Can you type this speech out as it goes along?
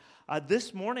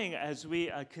This morning, as we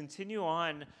continue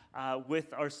on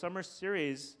with our summer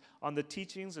series on the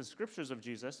teachings and scriptures of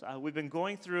Jesus, we've been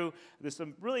going through this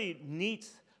really neat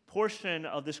portion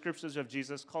of the scriptures of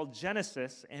Jesus called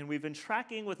Genesis, and we've been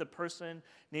tracking with a person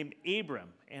named Abram.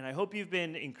 And I hope you've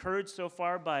been encouraged so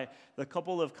far by the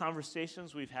couple of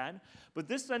conversations we've had. But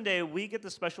this Sunday, we get the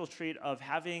special treat of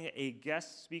having a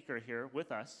guest speaker here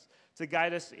with us to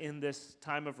guide us in this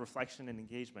time of reflection and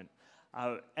engagement.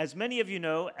 As many of you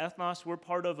know, Ethnos, we're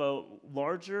part of a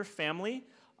larger family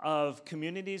of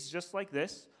communities just like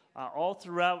this, all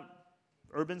throughout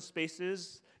urban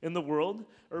spaces in the world,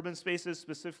 urban spaces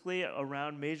specifically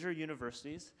around major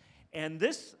universities. And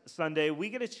this Sunday, we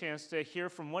get a chance to hear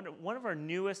from one of our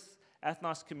newest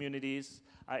Ethnos communities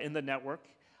in the network.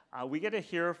 We get to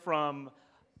hear from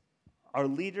our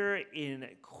leader in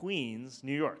Queens,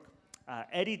 New York,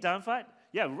 Eddie Danfat.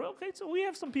 Yeah, okay, so we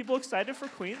have some people excited for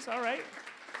Queens, all right.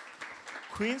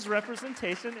 Queens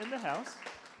representation in the house,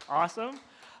 awesome.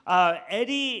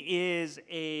 Eddie is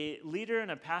a leader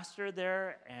and a pastor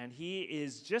there, and he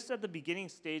is just at the beginning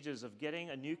stages of getting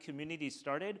a new community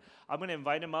started. I'm going to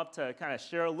invite him up to kind of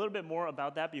share a little bit more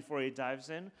about that before he dives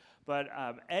in. But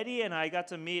Eddie and I got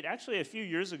to meet actually a few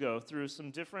years ago through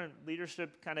some different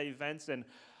leadership kind of events, and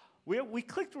we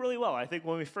clicked really well, I think,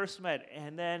 when we first met.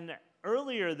 And then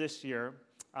earlier this year,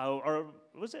 or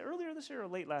was it earlier this year or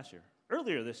late last year?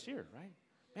 Earlier this year, right?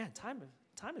 Man, time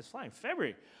is flying.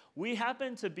 February. We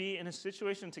happened to be in a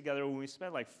situation together when we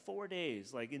spent like 4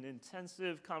 days, like in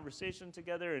intensive conversation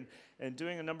together and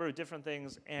doing a number of different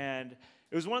things. And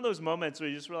it was one of those moments where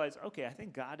you just realize, okay, I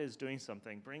think God is doing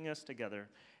something, bringing us together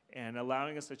and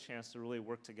allowing us a chance to really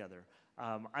work together.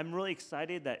 I'm really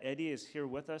excited that Eddie is here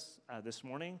with us this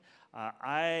morning.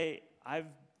 I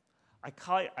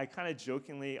kind of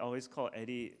jokingly always call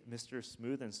Eddie Mr.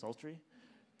 Smooth and Sultry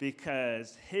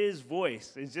because his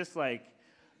voice is just like,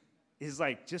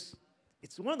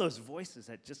 it's one of those voices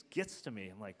that just gets to me.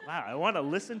 I'm like, wow, I want to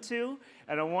listen to,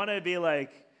 and I want to be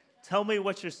like, tell me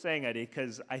what you're saying, Eddie,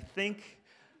 because I think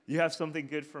you have something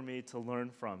good for me to learn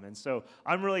from. And so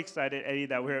I'm really excited, Eddie,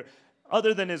 that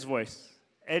other than his voice,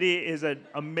 Eddie is an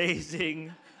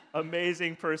amazing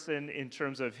person in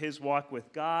terms of his walk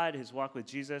with God, his walk with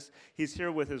Jesus. He's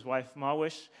here with his wife,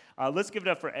 Mawish. Let's give it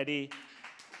up for Eddie.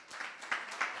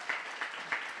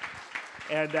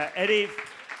 And Eddie,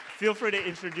 feel free to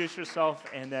introduce yourself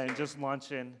and then just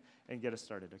launch in and get us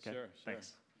started, okay? Sure.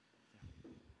 Thanks.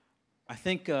 I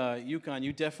think, Yukon,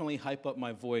 you definitely hype up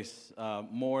my voice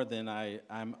more than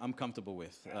I'm comfortable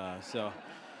with. So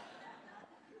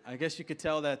I guess you could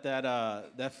tell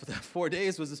that 4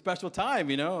 days was a special time,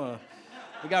 you know.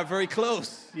 We got very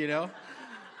close, you know.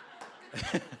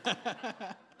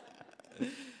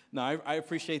 No, I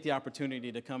appreciate the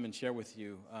opportunity to come and share with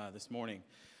you this morning.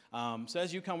 So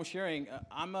as Yukon was sharing,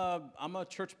 I'm a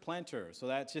church planter. So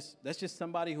that's just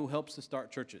somebody who helps to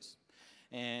start churches,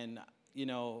 and you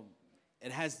know,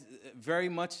 it has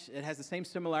the same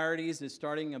similarities as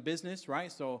starting a business,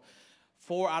 right? So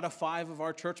 4 out of 5 of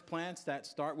our church plants that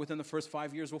start within the first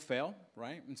 5 years will fail,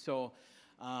 right? And so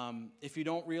if you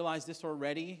don't realize this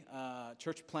already,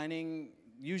 church planting,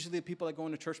 usually the people that go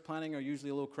into church planting are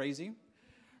usually a little crazy,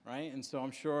 right? And so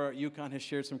I'm sure Yukon has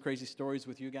shared some crazy stories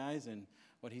with you guys and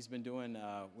what he's been doing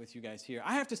with you guys here.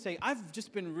 I have to say, I've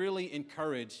just been really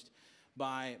encouraged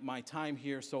by my time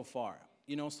here so far.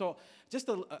 You know, so just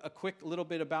a quick little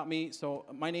bit about me. So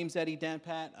my name's Eddie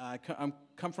Danpat. I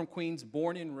come from Queens,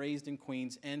 born and raised in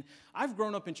Queens, and I've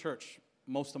grown up in church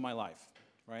most of my life,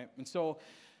 right? And so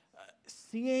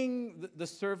seeing the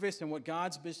service and what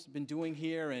God's been doing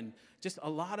here and just a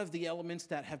lot of the elements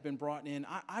that have been brought in,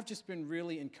 I've just been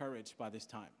really encouraged by this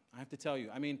time. I have to tell you.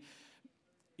 I mean,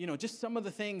 you know, just some of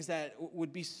the things that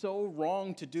would be so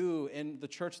wrong to do in the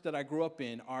church that I grew up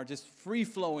in are just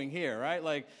free-flowing here, right?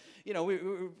 Like, you know, we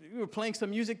were playing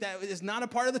some music that is not a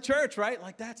part of the church, right?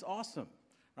 Like, that's awesome,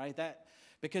 right?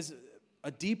 Because a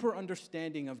deeper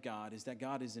understanding of God is that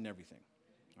God is in everything,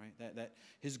 right? That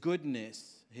his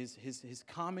goodness, his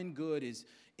common good is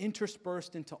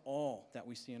interspersed into all that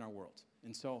we see in our world.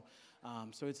 And so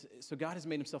God has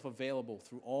made himself available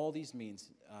through all these means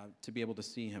to be able to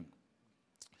see him.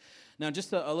 Now,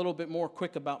 just a little bit more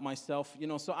quick about myself. You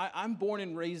know, so I'm born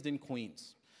and raised in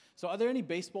Queens. So are there any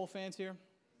baseball fans here?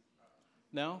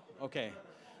 No? Okay.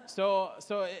 So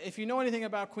if you know anything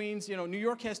about Queens, you know, New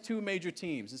York has 2 major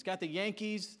teams. It's got the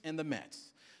Yankees and the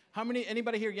Mets.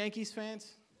 Anybody here Yankees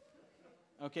fans?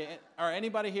 Okay. All right,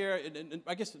 anybody here?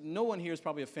 I guess no one here is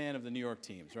probably a fan of the New York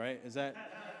teams, right? Is that?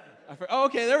 Oh,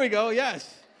 okay, there we go,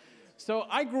 yes. So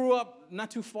I grew up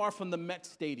not too far from the Met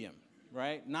Stadium,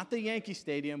 right? Not the Yankee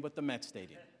Stadium, but the Met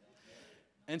Stadium.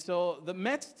 And so the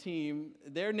Mets team,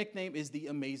 their nickname is the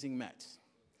Amazing Mets.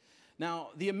 Now,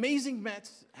 the Amazing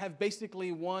Mets have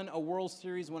basically won a World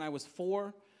Series when I was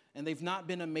 4, and they've not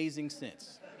been amazing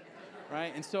since,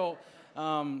 right? And so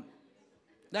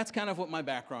that's kind of what my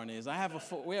background is. We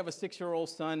have a 6-year-old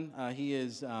son.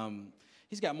 He's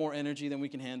got more energy than we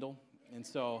can handle, and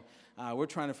so we're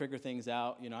trying to figure things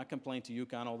out. You know, I complain to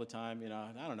UConn all the time. You know,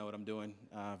 I don't know what I'm doing,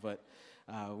 but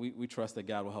we trust that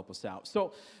God will help us out.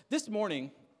 So this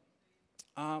morning,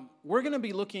 we're going to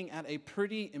be looking at a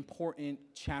pretty important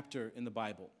chapter in the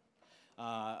Bible,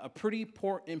 a pretty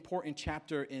important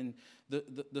chapter in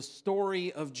the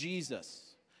story of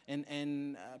Jesus,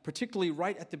 and particularly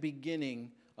right at the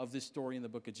beginning of this story in the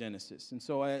book of Genesis. And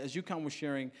so as UConn was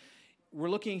sharing, we're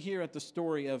looking here at the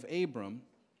story of Abram.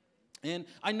 And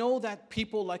I know that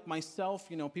people like myself,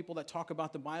 you know, people that talk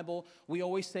about the Bible, we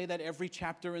always say that every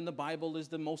chapter in the Bible is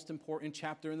the most important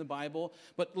chapter in the Bible.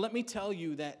 But let me tell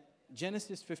you that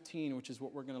Genesis 15, which is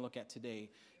what we're going to look at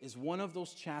today, is one of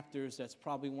those chapters that's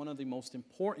probably one of the most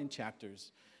important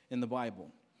chapters in the Bible.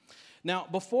 Now,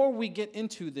 before we get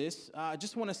into this, I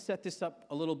just want to set this up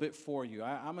a little bit for you.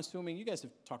 I'm assuming you guys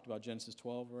have talked about Genesis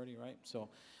 12 already, right? So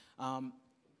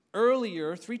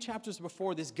earlier, 3 chapters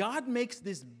before this, God makes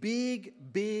this big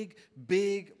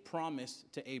promise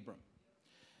to Abram.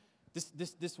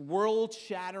 This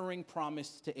world-shattering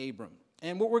promise to Abram.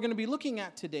 And what we're going to be looking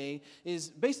at today is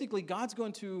basically God's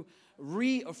going to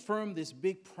reaffirm this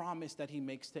big promise that he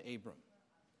makes to Abram.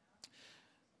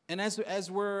 And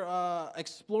as we're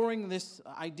exploring this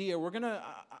idea,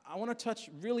 I want to touch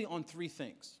really on 3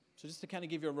 things. So just to kind of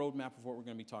give you a roadmap of what we're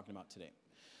going to be talking about today.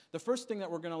 The first thing that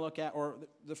we're going to look at, or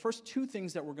the first 2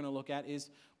 things that we're going to look at is,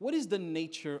 what is the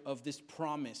nature of this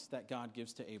promise that God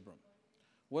gives to Abram?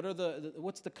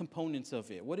 What's the components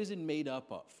of it? What is it made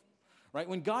up of? Right?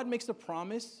 When God makes a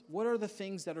promise, what are the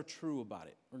things that are true about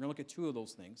it? We're going to look at 2 of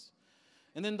those things.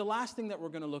 And then the last thing that we're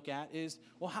going to look at is,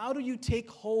 well, how do you take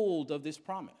hold of this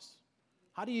promise?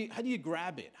 How do you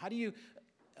grab it? How do you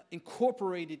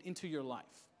incorporate it into your life?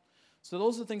 So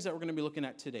those are the things that we're going to be looking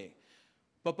at today.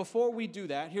 But before we do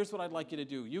that, here's what I'd like you to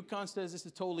do. UConn says this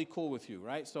is totally cool with you,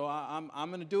 right? So I'm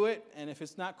going to do it, and if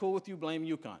it's not cool with you, blame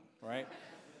UConn, right?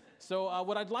 So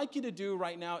what I'd like you to do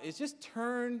right now is just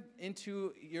turn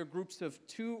into your groups of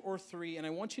 2 or 3, and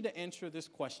I want you to answer this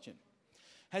question.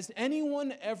 Has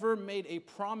anyone ever made a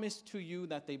promise to you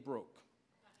that they broke?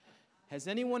 Has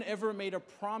anyone ever made a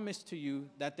promise to you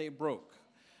that they broke?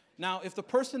 Now, if the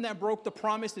person that broke the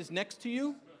promise is next to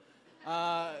you,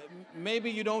 maybe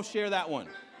you don't share that one,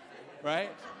 right?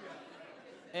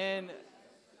 And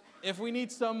if we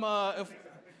need some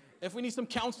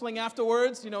counseling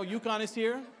afterwards, you know, UConn is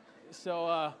here.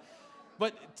 So,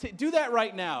 but do that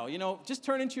right now. You know, just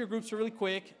turn into your groups really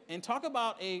quick and talk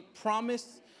about a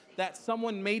promise that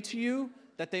someone made to you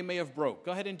that they may have broke.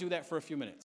 Go ahead and do that for a few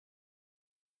minutes.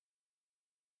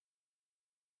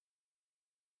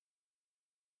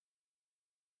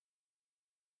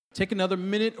 Take another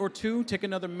minute or two.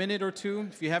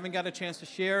 If you haven't got a chance to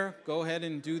share, go ahead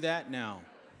and do that now.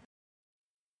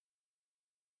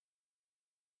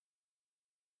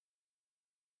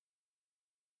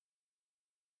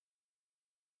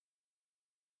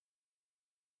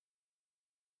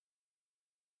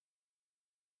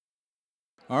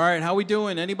 All right, how we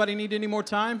doing? Anybody need any more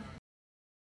time?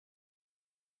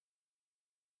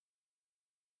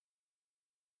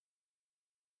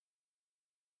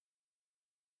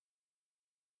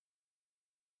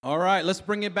 All right, let's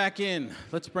bring it back in.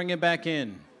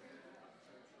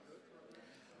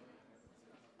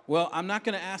 Well, I'm not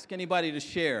going to ask anybody to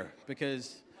share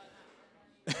because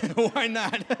why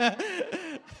not?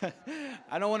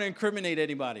 I don't want to incriminate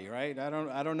anybody, right? I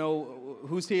don't know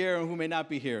who's here and who may not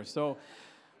be here. So,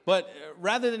 but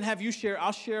rather than have you share,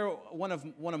 I'll share one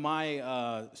of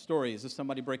my stories of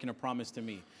somebody breaking a promise to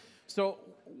me. So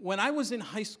when I was in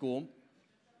high school,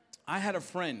 I had a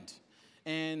friend,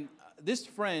 and this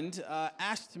friend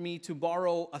asked me to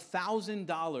borrow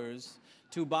 $1,000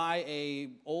 to buy a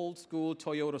old school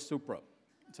Toyota Supra.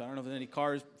 So I don't know if there's any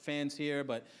cars fans here,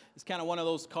 but it's kind of one of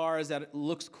those cars that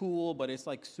looks cool, but it's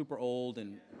like super old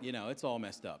and, you know, it's all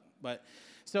messed up. But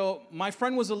so my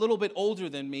friend was a little bit older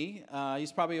than me.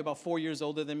 He's probably about 4 years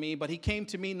older than me, but he came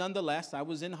to me nonetheless. I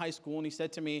was in high school, and he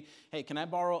said to me, hey, can I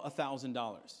borrow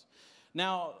 $1,000?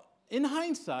 Now, in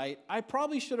hindsight, I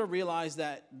probably should have realized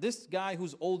that this guy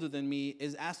who's older than me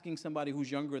is asking somebody who's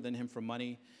younger than him for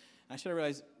money. I should have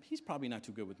realized he's probably not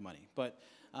too good with money. But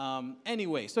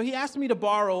anyway, so he asked me to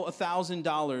borrow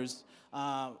 $1,000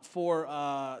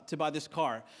 to buy this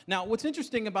car. Now, what's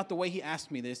interesting about the way he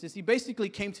asked me this is he basically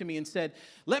came to me and said,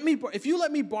 if you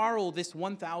let me borrow this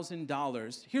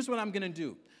 $1,000, here's what I'm going to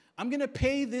do. I'm going to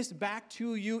pay this back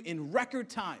to you in record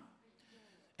time.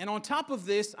 And on top of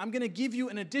this, I'm going to give you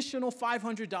an additional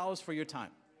 $500 for your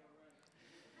time.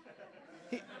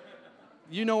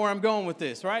 You know where I'm going with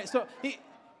this, right? So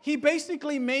he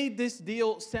basically made this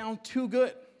deal sound too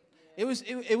good. It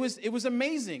was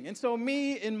amazing. And so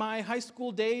me in my high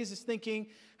school days is thinking,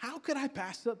 how could I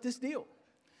pass up this deal?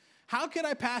 How could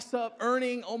I pass up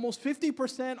earning almost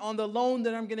 50% on the loan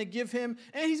that I'm going to give him,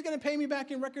 and he's going to pay me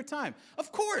back in record time?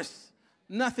 Of course,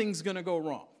 nothing's going to go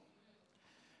wrong.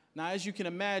 Now, as you can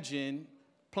imagine,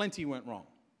 plenty went wrong.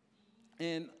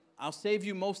 And I'll save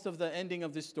you most of the ending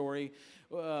of this story,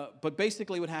 but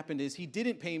basically what happened is he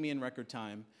didn't pay me in record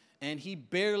time, and he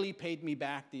barely paid me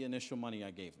back the initial money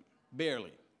I gave him.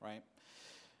 Barely, right?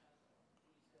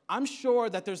 I'm sure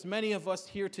that there's many of us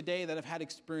here today that have had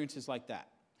experiences like that,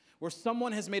 where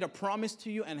someone has made a promise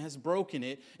to you and has broken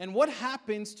it. And what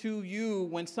happens to you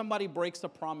when somebody breaks a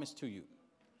promise to you?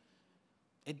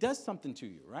 It does something to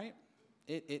you, right?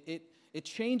 It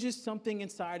changes something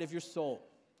inside of your soul.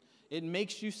 It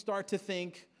makes you start to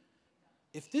think,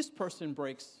 if this person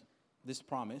breaks this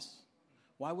promise,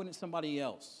 why wouldn't somebody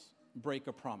else break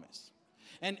a promise?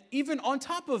 And even on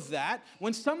top of that,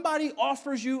 when somebody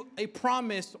offers you a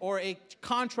promise or a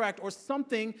contract or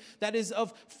something that is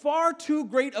of far too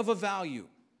great of a value,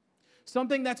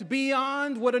 something that's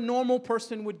beyond what a normal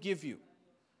person would give you,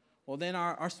 well, then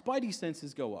our spidey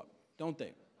senses go up, don't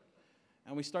they?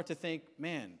 And we start to think,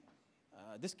 man,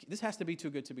 this has to be too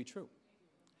good to be true.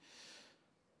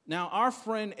 Now, our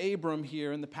friend Abram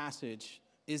here in the passage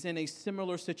is in a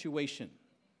similar situation.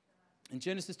 In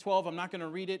Genesis 12, I'm not going to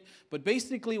read it, but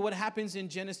basically what happens in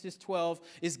Genesis 12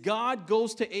 is God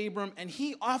goes to Abram and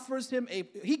he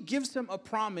gives him a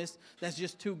promise that's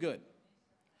just too good.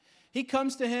 He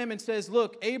comes to him and says,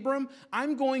 look, Abram,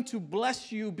 I'm going to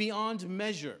bless you beyond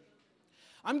measure.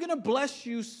 I'm going to bless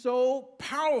you so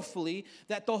powerfully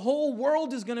that the whole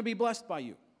world is going to be blessed by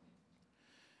you.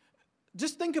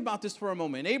 Just think about this for a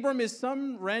moment. Abram is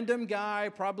some random guy,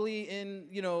 probably in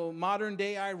modern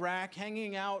day Iraq,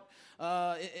 hanging out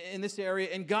in this area.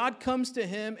 And God comes to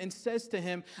him and says to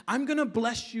him, I'm going to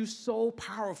bless you so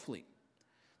powerfully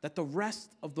that the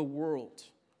rest of the world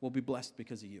will be blessed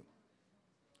because of you.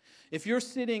 If you're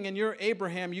sitting and you're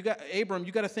Abram, you got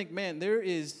to think, man,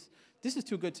 this is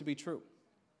too good to be true.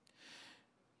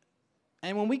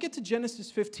 And when we get to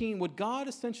Genesis 15, what God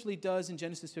essentially does in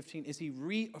Genesis 15 is he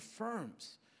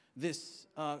reaffirms this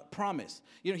promise.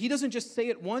 He doesn't just say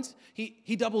it once,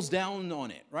 he doubles down on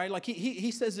it, right? Like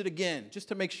he says it again, just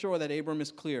to make sure that Abram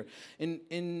is clear.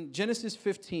 In Genesis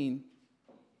 15,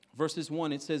 verses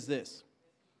 1, it says this: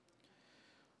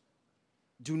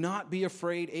 do not be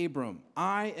afraid, Abram.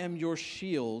 I am your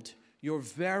shield, your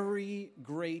very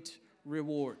great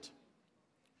reward.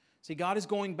 See, God is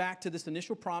going back to this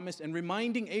initial promise and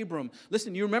reminding Abram,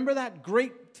 listen, you remember that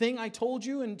great thing I told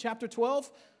you in chapter 12?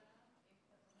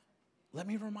 Let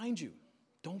me remind you,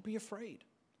 don't be afraid.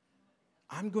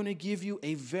 I'm going to give you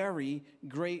a very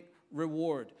great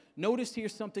reward. Notice here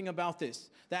something about this,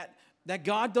 that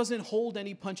God doesn't hold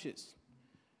any punches.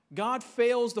 God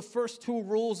fails the first two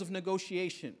rules of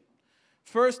negotiation.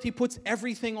 First, he puts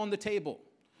everything on the table.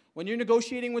 When you're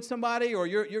negotiating with somebody or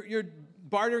you're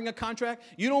bartering a contract,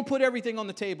 you don't put everything on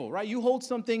the table, right? You hold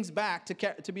some things back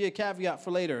to be a caveat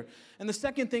for later. And the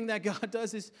second thing that God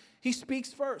does is he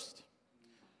speaks first.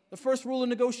 The first rule of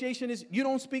negotiation is you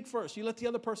don't speak first. You let the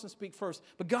other person speak first.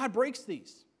 But God breaks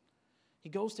these. He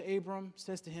goes to Abram,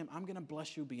 says to him, I'm going to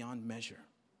bless you beyond measure.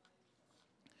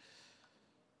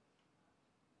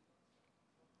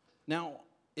 Now,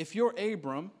 if you're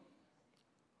Abram,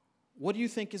 what do you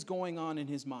think is going on in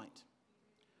his mind?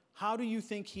 How do you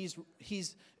think he's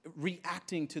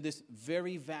reacting to this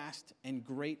very vast and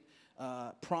great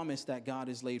promise that God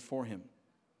has laid for him?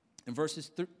 In verses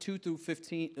 2 through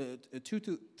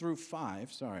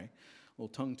 5, sorry, a little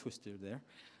tongue twister there.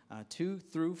 2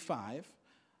 through 5,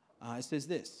 it says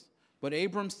this: but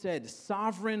Abram said,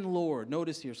 Sovereign Lord.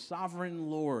 Notice here, Sovereign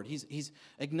Lord. He's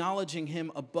acknowledging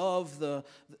him above the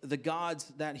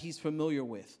gods that he's familiar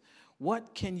with.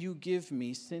 What can you give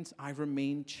me since I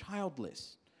remain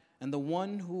childless? And the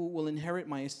one who will inherit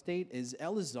my estate is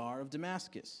Eleazar of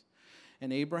Damascus.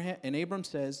 And Abram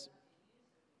says,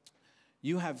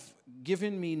 you have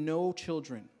given me no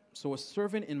children, so a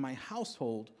servant in my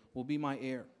household will be my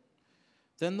heir.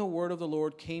 Then the word of the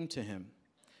Lord came to him.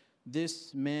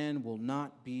 this man will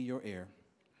not be your heir,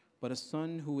 but a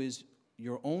son who is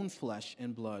your own flesh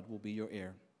and blood will be your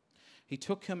heir. He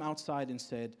took him outside and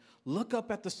said, look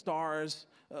up at the stars,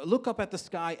 look up at the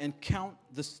sky and count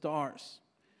the stars,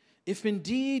 if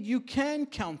indeed you can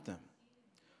count them.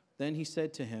 Then he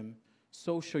said to him,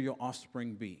 so shall your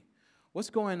offspring be. What's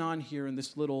going on here in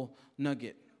this little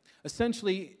nugget?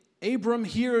 Essentially, Abram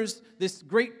hears this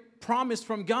great promise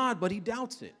from God, but he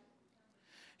doubts it.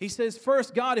 He says,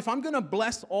 first, God, if I'm going to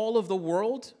bless all of the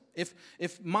world,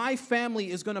 if my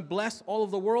family is going to bless all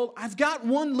of the world, I've got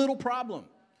one little problem.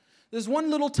 There's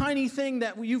one little tiny thing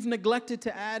that you've neglected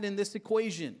to add in this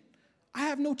equation. I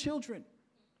have no children.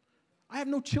 I have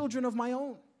no children of my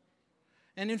own.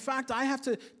 And in fact, I have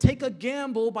to take a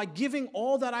gamble by giving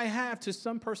all that I have to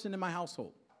some person in my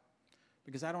household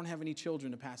because I don't have any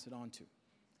children to pass it on to.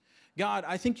 God,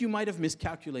 I think you might have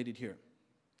miscalculated here.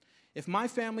 If my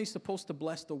family is supposed to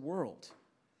bless the world,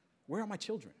 where are my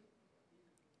children?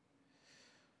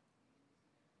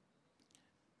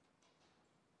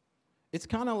 It's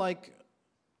kind of like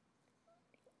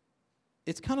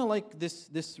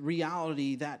this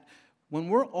reality that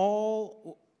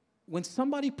when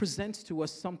somebody presents to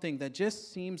us something that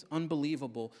just seems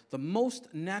unbelievable, the most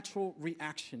natural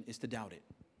reaction is to doubt it.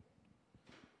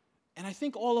 And I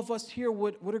think all of us here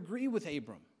would agree with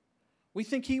Abram. We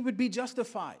think he would be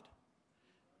justified.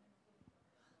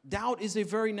 Doubt is a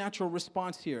very natural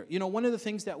response here. You know, one of the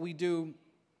things that we do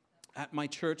at my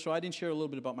church, so I didn't share a little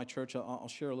bit about my church. I'll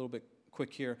share a little bit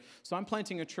quick here. So I'm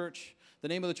planting a church. The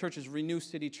name of the church is Renew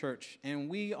City Church. And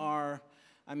we are,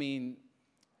 in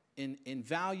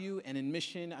value and in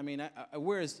mission,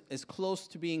 we're as close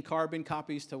to being carbon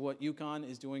copies to what UConn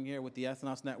is doing here with the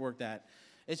Ethnos Network that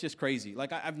it's just crazy.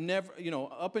 Like I've never,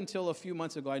 up until a few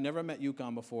months ago, I never met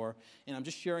UConn before. And I'm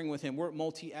just sharing with him, we're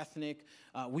multi-ethnic.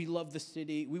 We love the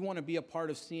city. We want to be a part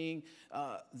of seeing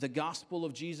the gospel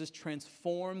of Jesus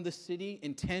transform the city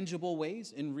in tangible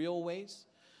ways, in real ways.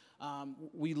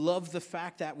 We love the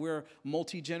fact that we're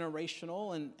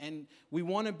multi-generational, and we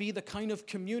want to be the kind of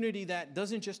community that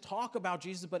doesn't just talk about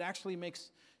Jesus, but actually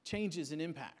makes changes and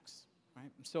impacts,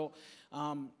 right?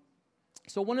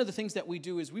 So one of the things that we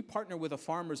do is we partner with a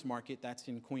farmer's market that's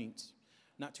in Queens,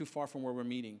 not too far from where we're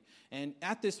meeting. And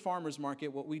at this farmer's market,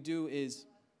 what we do is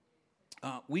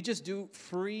we just do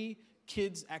free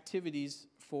kids activities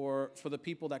for the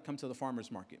people that come to the farmer's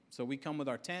market. So we come with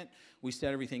our tent, we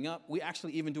set everything up. We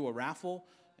actually even do a raffle,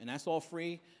 and that's all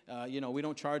free. We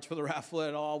don't charge for the raffle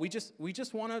at all. We just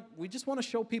want to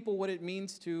show people what it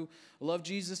means to love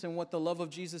Jesus and what the love of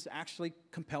Jesus actually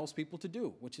compels people to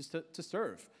do, which is to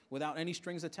serve without any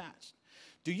strings attached.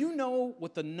 Do you know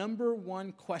what the number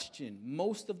one question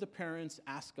most of the parents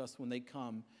ask us when they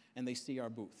come and they see our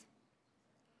booth?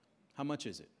 How much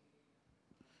is it?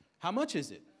 How much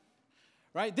is it?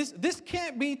 Right? This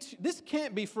can't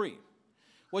be free.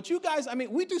 What you guys,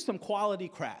 we do some quality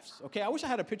crafts, okay? I wish I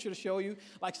had a picture to show you,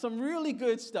 like some really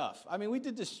good stuff. We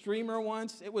did this streamer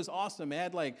once. It was awesome. It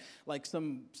had like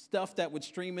some stuff that would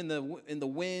stream in the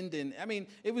wind, and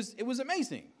it was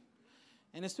amazing.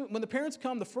 And when the parents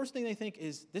come, the first thing they think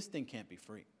is, this thing can't be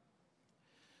free.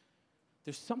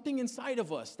 There's something inside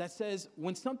of us that says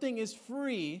when something is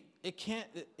free,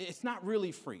 it's not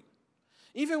really free.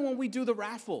 Even when we do the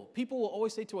raffle, people will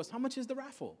always say to us, how much is the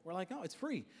raffle? We're like, oh, it's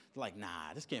free. They're like,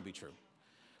 nah, this can't be true.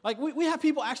 Like, we have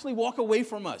people actually walk away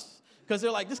from us because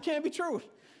they're like, this can't be true.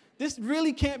 This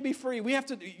really can't be free. We have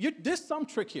to, there's some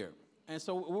trick here. And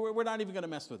so we're not even going to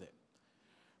mess with it.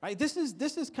 Right? This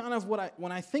is kind of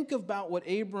when I think about what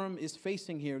Abram is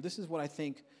facing here, this is what I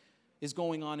think is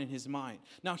going on in his mind.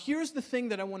 Now, here's the thing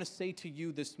that I want to say to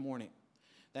you this morning,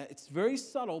 that it's very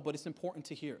subtle, but it's important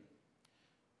to hear.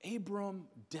 Abram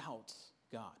doubts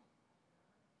God,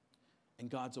 and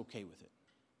God's okay with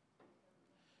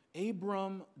it.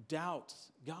 Abram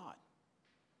doubts God.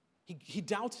 He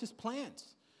doubts his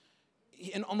plans.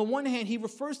 And on the one hand, he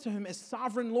refers to him as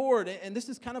sovereign Lord, and this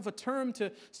is kind of a term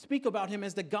to speak about him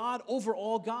as the God over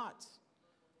all gods.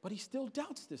 But he still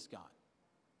doubts this God.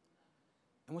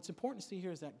 And what's important to see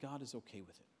here is that God is okay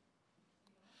with it.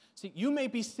 See, you may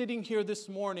be sitting here this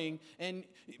morning, and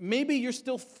maybe you're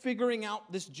still figuring out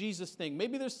this Jesus thing.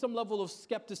 Maybe there's some level of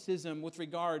skepticism with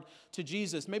regard to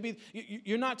Jesus. Maybe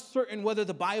you're not certain whether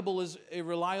the Bible is a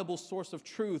reliable source of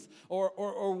truth,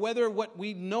 or whether what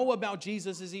we know about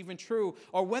Jesus is even true,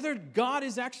 or whether God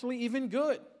is actually even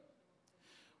good.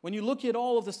 When you look at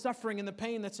all of the suffering and the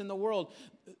pain that's in the world,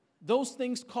 those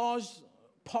things cause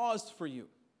pause for you.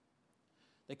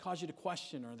 They cause you to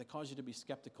question, or they cause you to be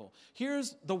skeptical.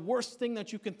 Here's the worst thing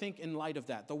that you can think in light of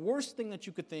that. The worst thing that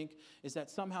you could think is that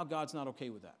somehow God's not okay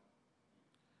with that.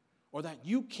 or that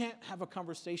you can't have a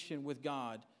conversation with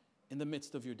God in the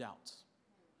midst of your doubts.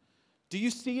 Do you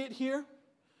see it here?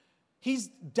 He's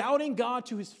doubting God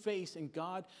to his face, and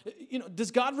God,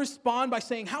 does God respond by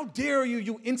saying, "How dare you,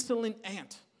 you insolent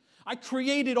ant? I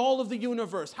created all of the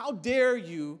universe. How dare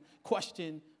you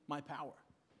question my power?"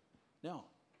 No.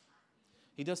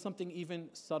 He does something even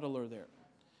subtler there.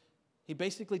 He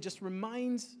basically just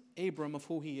reminds Abram of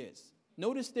who he is.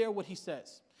 Notice there what he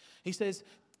says. He says,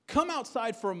 "Come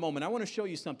outside for a moment. I want to show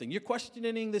you something. You're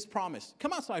questioning this promise.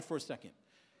 Come outside for a second.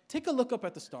 Take a look up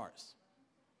at the stars."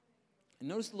 And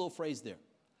notice the little phrase there.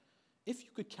 "If you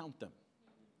could count them,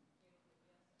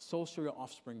 so shall your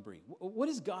offspring be." What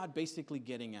is God basically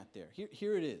getting at there?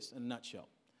 Here it is in a nutshell.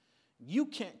 You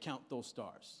can't count those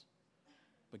stars,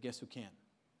 but guess who can?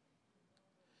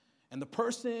 And the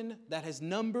person that has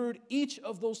numbered each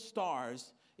of those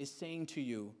stars is saying to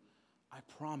you, "I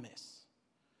promise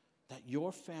that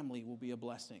your family will be a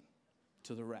blessing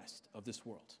to the rest of this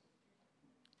world."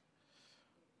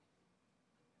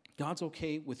 God's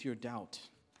okay with your doubt.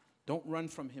 Don't run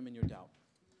from him in your doubt.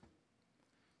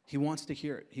 He wants to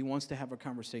hear it. He wants to have a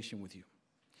conversation with you.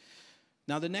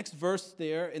 Now, the next verse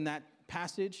there in that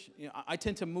passage, I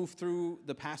tend to move through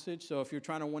the passage, so if you're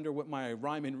trying to wonder what my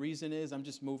rhyme and reason is, I'm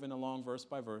just moving along verse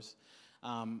by verse.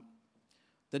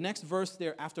 The next verse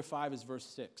there after 5 is verse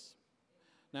 6.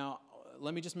 Now,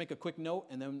 let me just make a quick note,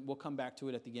 and then we'll come back to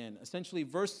it at the end. Essentially,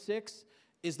 verse 6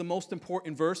 is the most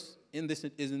important verse in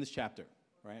this chapter,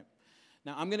 right?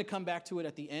 Now, I'm going to come back to it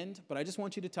at the end, but I just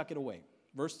want you to tuck it away.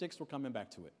 Verse 6, we're coming back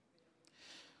to it.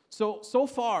 So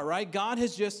far, right, God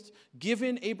has just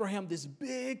given Abraham this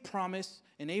big promise,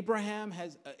 and Abram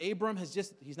has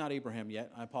just, he's not Abraham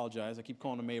yet. I apologize. I keep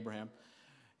calling him Abraham.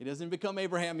 He doesn't become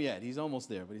Abraham yet. He's almost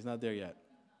there, but he's not there yet.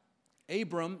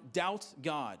 Abram doubts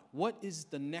God. What is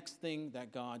the next thing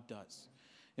that God does?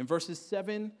 In verses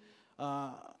 7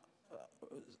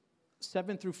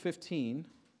 through 15,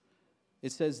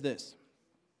 it says this.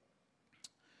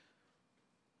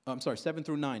 7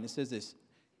 through 9, it says this.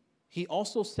 He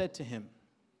also said to him,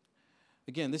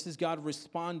 again, this is God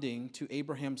responding to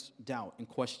Abraham's doubt and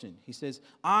question. He says,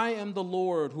 "I am the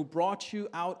Lord who brought you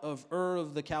out of Ur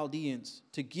of the Chaldeans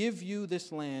to give you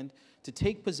this land to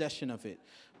take possession of it."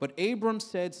 But Abram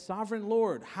said, "Sovereign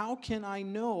Lord, how can I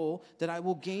know that I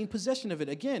will gain possession of it?"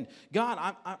 Again, God,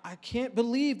 I can't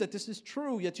believe that this is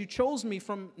true, yet you chose me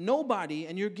from nobody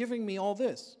and you're giving me all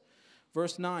this.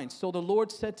 Verse 9, so the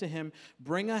Lord said to him,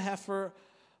 "Bring a heifer,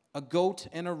 a goat,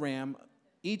 and a ram,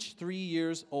 each 3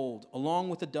 years old, along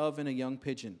with a dove and a young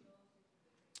pigeon."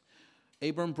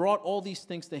 Abram brought all these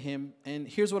things to him, and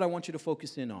here's what I want you to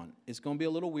focus in on. It's going to be a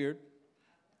little weird.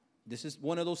 This is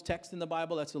one of those texts in the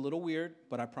Bible that's a little weird,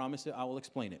 but I promise I will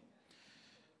explain it.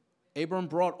 Abram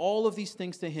brought all of these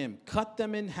things to him, cut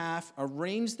them in half,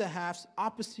 arranged the halves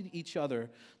opposite each other.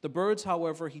 The birds,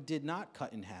 however, he did not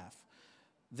cut in half.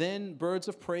 Then birds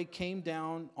of prey came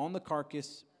down on the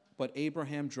carcass, but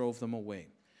Abraham drove them away.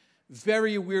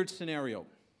 Very weird scenario.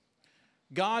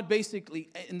 God basically,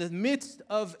 in the midst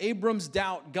of Abram's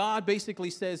doubt, God basically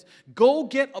says, "Go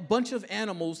get a bunch of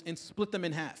animals and split them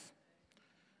in half."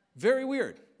 Very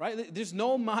weird, right? There's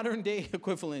no modern day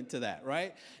equivalent to that,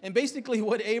 right? And basically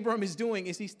what Abram is doing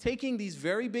is he's taking these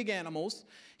very big animals,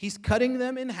 he's cutting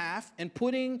them in half and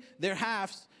putting their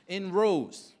halves in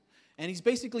rows. And he's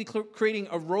basically creating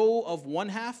a row of one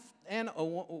half and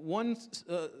one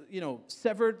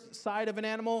severed side of an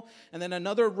animal, and then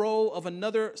another row of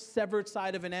another severed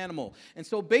side of an animal. And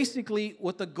so basically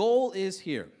what the goal is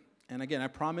here, and again, I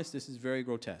promise this is very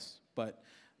grotesque, but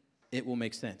it will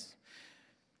make sense.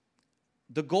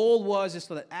 The goal is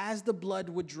so that as the blood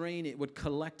would drain, it would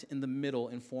collect in the middle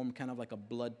and form kind of like a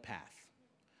blood path.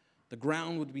 The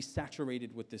ground would be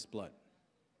saturated with this blood.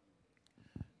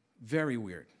 Very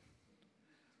weird.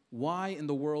 Why in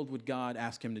the world would God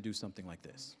ask him to do something like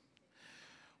this?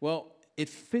 Well, it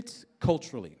fits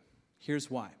culturally. Here's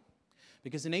why.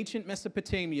 Because in ancient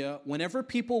Mesopotamia, whenever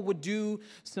people would do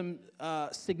some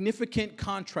significant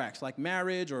contracts like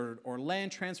marriage or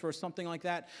land transfer or something like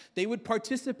that, they would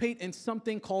participate in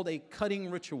something called a cutting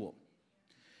ritual.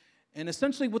 And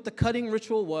essentially what the cutting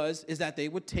ritual is that they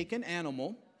would take an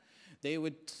animal, they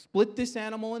would split this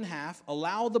animal in half,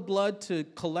 allow the blood to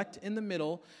collect in the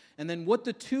middle, and then what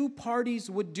the two parties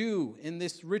would do in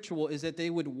this ritual is that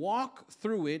they would walk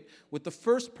through it with the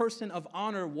first person of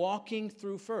honor walking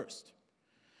through first.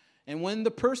 And when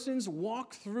the persons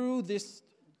walk through this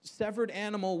severed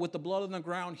animal with the blood on the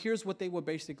ground, here's what they were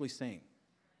basically saying.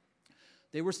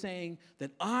 They were saying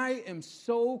that I am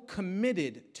so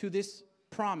committed to this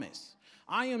promise.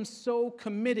 I am so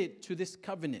committed to this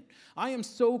covenant. I am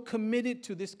so committed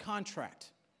to this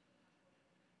contract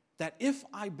that if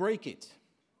I break it,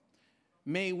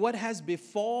 may what has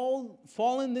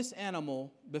fallen this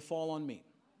animal befall on me.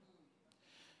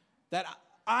 That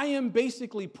I am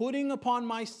basically putting upon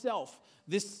myself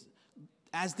this,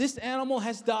 as this animal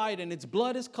has died and its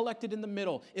blood is collected in the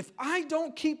middle, if I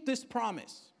don't keep this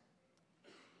promise,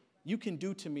 you can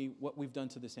do to me what we've done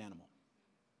to this animal.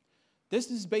 This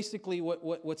is basically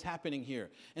what's happening here.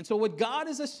 And so what God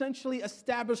is essentially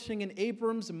establishing in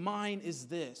Abram's mind is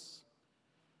this,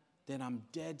 that I'm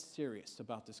dead serious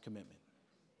about this commitment.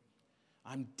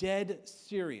 I'm dead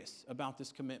serious about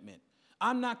this commitment.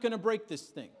 I'm not going to break this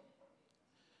thing.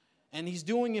 And he's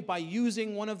doing it by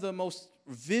using one of the most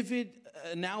vivid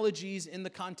analogies in the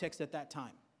context at that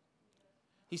time.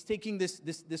 He's taking this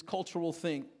cultural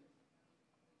thing.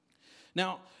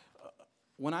 Now,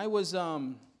 when I was,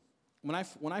 when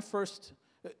I first,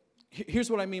 here's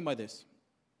what I mean by this.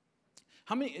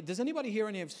 Does anybody here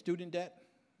have student debt?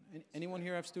 Anyone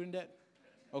here have student debt?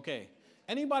 Okay.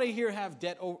 Anybody here have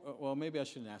debt? Well, maybe I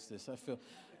shouldn't ask this. I feel,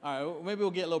 all right, maybe we'll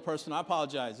get a little personal. I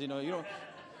apologize. You know.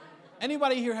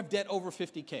 Anybody here have debt over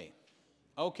 50K?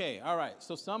 Okay, all right.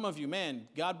 So some of you, man,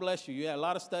 God bless you. You had a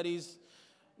lot of studies,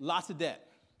 lots of debt,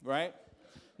 right?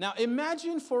 Now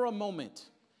imagine for a moment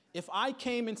if I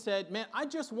came and said, man, I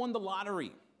just won the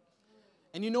lottery.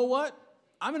 And you know what?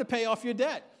 I'm going to pay off your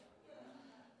debt.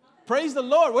 Praise the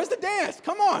Lord. Where's the dance?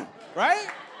 Come on, right?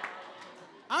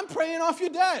 I'm paying off your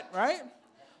debt, right?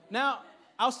 Now,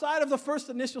 outside of the first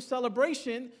initial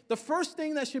celebration, the first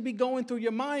thing that should be going through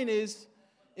your mind is,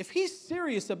 if he's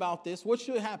serious about this, what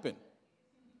should happen?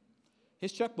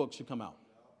 His checkbook should come out,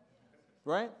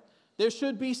 right? There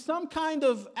should be some kind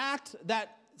of act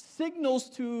that signals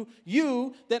to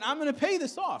you that I'm going to pay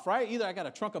this off, right? Either I got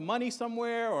a trunk of money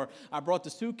somewhere, or I brought the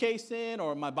suitcase in,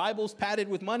 or my Bible's padded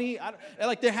with money.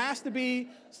 There has to be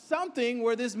something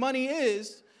where this money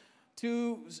is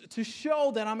to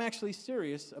show that I'm actually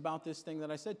serious about this thing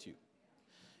that I said to you.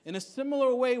 In a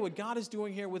similar way, what God is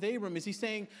doing here with Abram is he's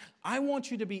saying, I want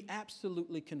you to be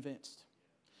absolutely convinced.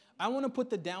 I want to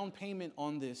put the down payment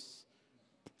on this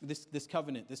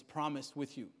covenant, this promise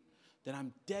with you, that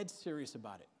I'm dead serious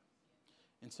about it.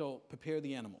 And so prepare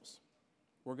the animals.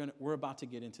 We're about to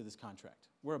get into this contract.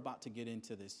 We're about to get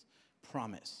into this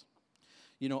promise.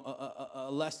 Probably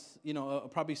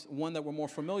one that we're more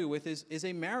familiar with is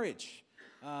a marriage.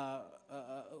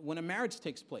 When a marriage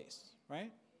takes place,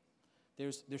 right?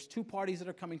 There's two parties that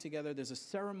are coming together. There's a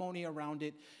ceremony around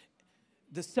it.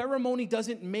 The ceremony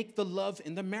doesn't make the love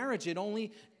in the marriage.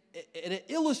 It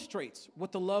illustrates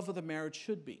what the love of the marriage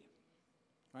should be,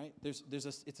 right?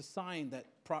 It's a sign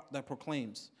that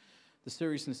proclaims the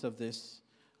seriousness of this,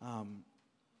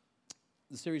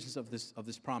 of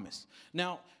this promise.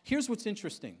 Now, here's what's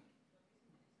interesting.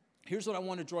 Here's what I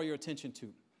want to draw your attention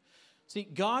to. See,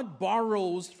 God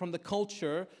borrows from the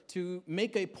culture to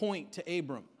make a point to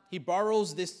Abram. He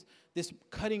borrows this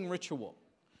cutting ritual.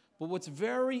 But what's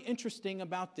very interesting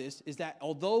about this is that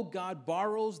although God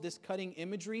borrows this cutting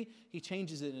imagery, he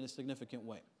changes it in a significant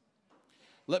way.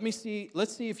 Let's see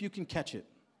if you can catch it.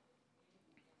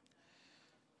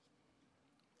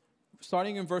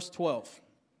 Starting in verse 12.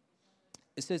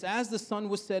 It says, as the sun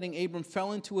was setting, Abram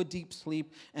fell into a deep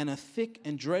sleep, and a thick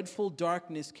and dreadful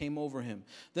darkness came over him.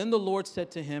 Then the Lord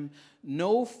said to him,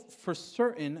 know for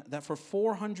certain that for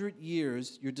 400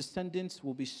 years your descendants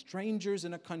will be strangers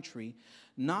in a country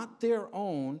not their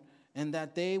own, and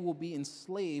that they will be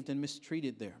enslaved and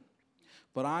mistreated there.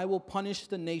 But I will punish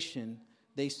the nation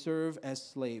they serve as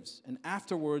slaves, and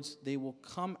afterwards they will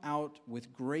come out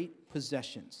with great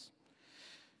possessions.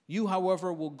 You,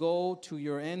 however, will go to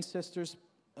your ancestors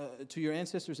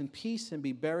in peace and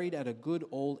be buried at a good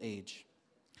old age.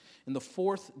 In the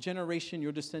 4th generation,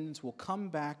 your descendants will come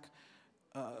back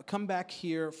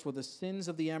here, for the sins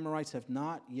of the Amorites have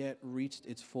not yet reached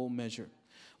its full measure.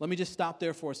 Let me just stop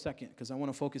there for a second, because I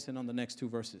want to focus in on the next 2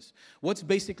 verses. What's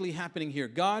basically happening here?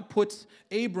 God puts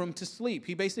Abram to sleep.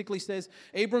 He basically says,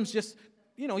 Abram's just,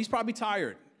 he's probably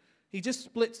tired. He just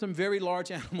split some very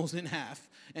large animals in half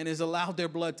and has allowed their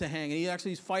blood to hang. And he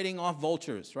actually is fighting off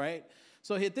vultures, right?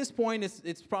 So at this point,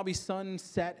 it's probably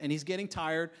sunset, and he's getting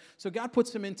tired. So God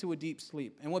puts him into a deep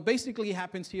sleep. And what basically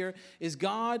happens here is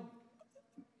God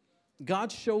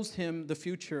shows him the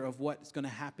future of what's going to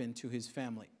happen to his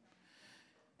family.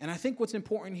 And I think what's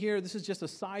important here, this is just a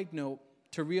side note,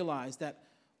 to realize that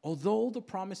although the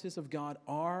promises of God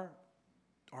are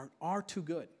too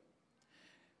good,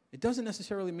 it doesn't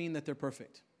necessarily mean that they're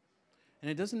perfect. And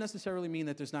it doesn't necessarily mean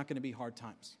that there's not going to be hard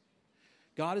times.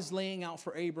 God is laying out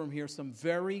for Abram here some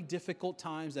very difficult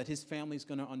times that his family is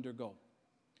going to undergo.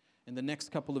 in the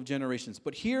next couple of generations.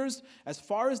 But here's, as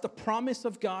far as the promise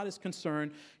of God is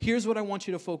concerned, here's what I want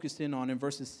you to focus in on in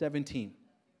verses 17.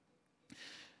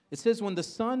 It says, when the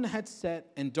sun had set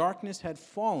and darkness had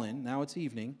fallen, now it's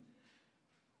evening,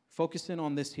 focus in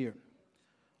on this here.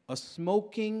 A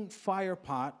smoking fire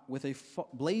pot with a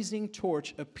blazing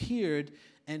torch appeared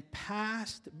and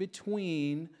passed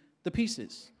between the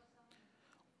pieces.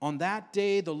 On that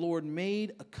day, the Lord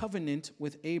made a covenant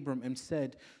with Abram and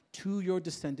said, to your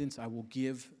descendants, I will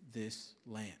give this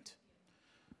land.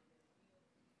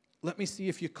 Let me see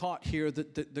if you caught here the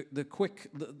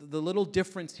little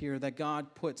difference here that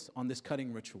God puts on this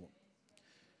cutting ritual.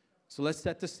 So let's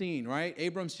set the scene, right?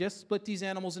 Abram's just split these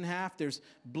animals in half. There's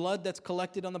blood that's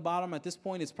collected on the bottom. At this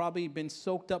point, it's probably been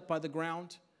soaked up by the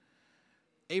ground.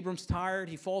 Abram's tired.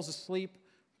 He falls asleep.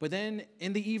 But then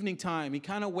in the evening time, he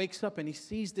kind of wakes up and he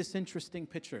sees this interesting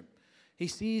picture. He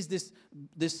sees this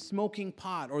smoking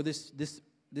pot or this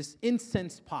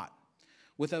incense pot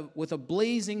with a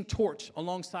blazing torch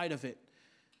alongside of it.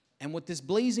 And what this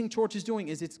blazing torch is doing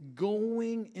is it's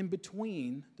going in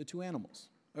between the two animals,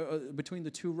 between the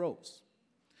two rows.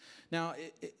 Now,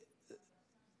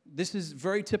 this is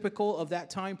very typical of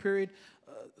that time period.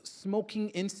 Smoking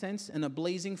incense and a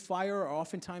blazing fire are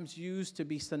oftentimes used to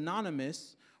be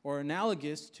synonymous or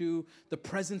analogous to the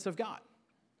presence of God.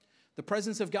 The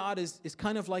presence of God is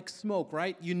kind of like smoke,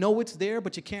 right? You know it's there,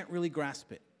 but you can't really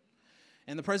grasp it.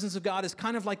 And the presence of God is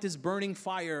kind of like this burning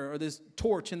fire or this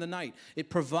torch in the night. It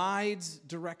provides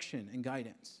direction and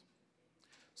guidance.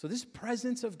 So this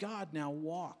presence of God now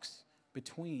walks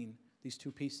between these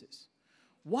two pieces.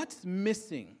 What's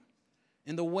missing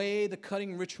in the way the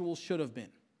cutting ritual should have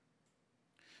been?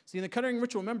 See, in the cutting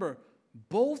ritual, remember,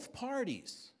 both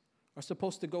parties are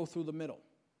supposed to go through the middle.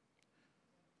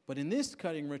 But in this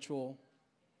cutting ritual,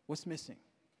 what's missing?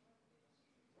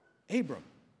 Abram,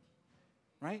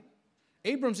 right?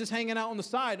 Abram's just hanging out on the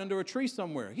side under a tree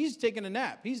somewhere. He's taking a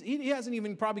nap. He hasn't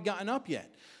even probably gotten up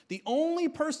yet. The only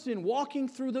person walking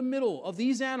through the middle of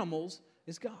these animals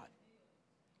is God.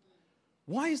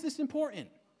 Why is this important?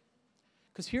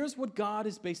 Because here's what God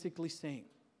is basically saying.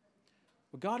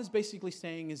 What God is basically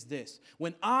saying is this.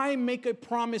 When I make a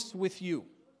promise with you,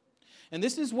 and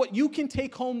this is what you can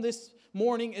take home this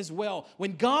morning as well.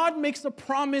 When God makes a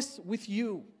promise with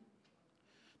you,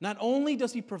 not only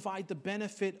does he provide the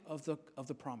benefit of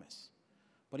the promise,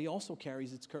 but he also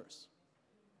carries its curse.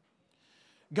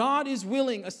 God is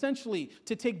willing, essentially,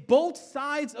 to take both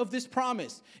sides of this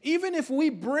promise. Even if we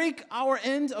break our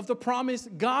end of the promise,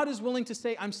 God is willing to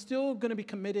say, I'm still going to be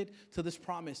committed to this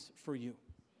promise for you.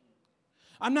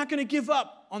 I'm not going to give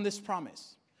up on this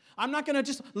promise. I'm not going to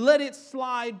just let it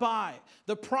slide by.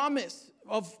 The promise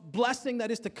of blessing that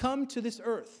is to come to this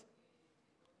earth,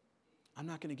 I'm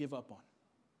not going to give up on.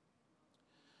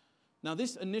 Now,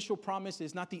 this initial promise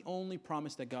is not the only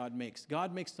promise that God makes.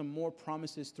 God makes some more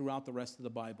promises throughout the rest of the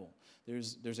Bible.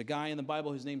 There's a guy in the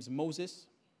Bible, his name's Moses.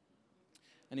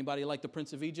 Anybody like the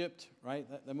Prince of Egypt, right?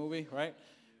 That movie, right?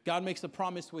 God makes a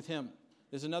promise with him.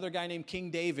 There's another guy named King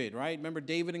David, right? Remember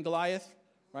David and Goliath,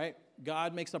 right?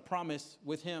 God makes a promise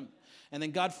with him. And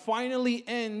then God finally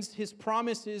ends his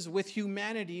promises with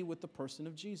humanity with the person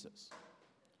of Jesus.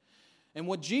 And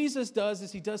what Jesus does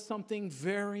is he does something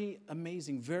very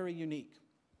amazing, very unique.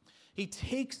 He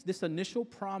takes this initial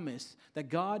promise that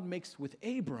God makes with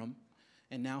Abram,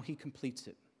 and now he completes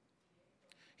it.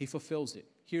 He fulfills it.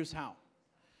 Here's how.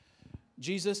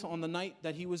 Jesus, on the night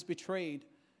that he was betrayed,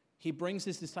 he brings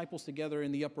his disciples together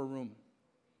in the upper room.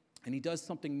 And he does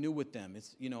something new with them.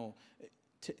 It's,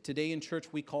 today in church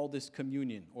we call this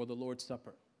communion or the Lord's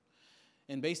Supper.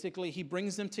 And basically he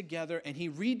brings them together and he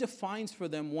redefines for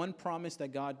them one promise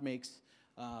that God makes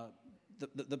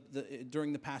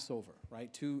during the Passover,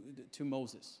 right, to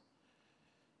Moses.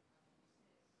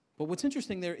 But what's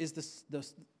interesting there is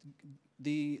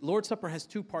the Lord's Supper has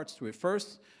two parts to it.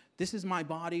 First, this is my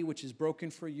body, which is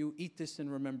broken for you. Eat this in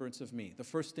remembrance of me. The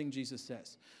first thing Jesus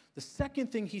says. The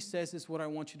second thing he says is what I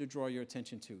want you to draw your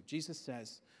attention to. Jesus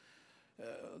says,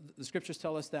 the scriptures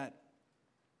tell us that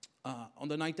on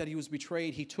the night that he was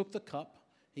betrayed, he took the cup,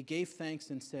 he gave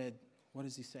thanks and said, what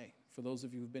does he say? For those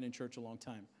of you who've been in church a long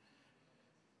time.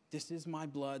 This is my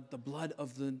blood, the blood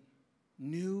of the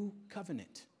new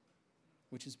covenant,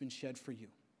 which has been shed for you.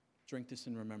 Drink this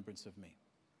in remembrance of me.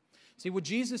 See, what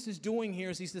Jesus is doing here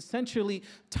is he's essentially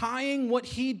tying what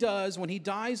he does when he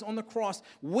dies on the cross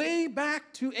way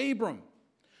back to Abram,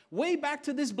 way back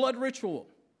to this blood ritual,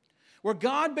 where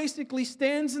God basically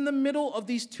stands in the middle of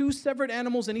these two severed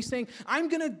animals and he's saying, I'm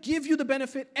going to give you the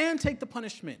benefit and take the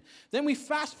punishment. Then we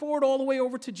fast forward all the way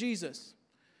over to Jesus.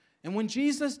 And when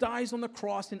Jesus dies on the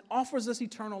cross and offers us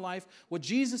eternal life, what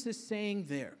Jesus is saying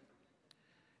there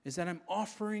is that I'm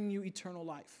offering you eternal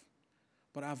life,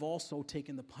 but I've also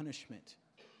taken the punishment.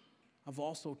 I've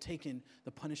also taken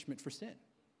the punishment for sin.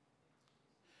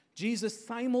 Jesus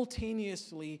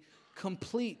simultaneously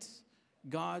completes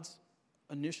God's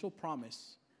initial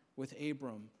promise with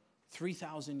Abram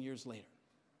 3,000 years later.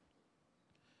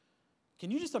 Can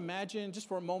you just imagine, just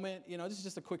for a moment, this is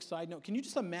just a quick side note, can you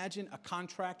just imagine a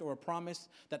contract or a promise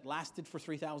that lasted for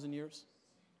 3,000 years?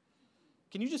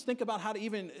 Can you just think about how to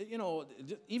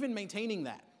even maintaining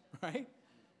that, right?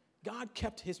 God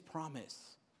kept his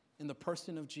promise in the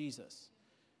person of Jesus.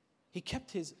 He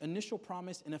kept his initial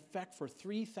promise in effect for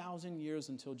 3,000 years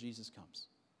until Jesus comes.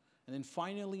 And then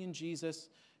finally in Jesus,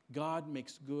 God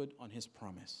makes good on his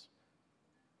promise.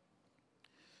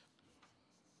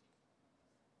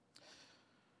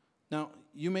 Now,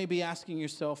 you may be asking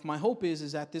yourself, my hope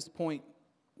is at this point,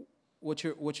 what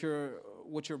you're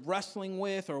wrestling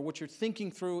with or what you're thinking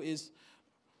through is,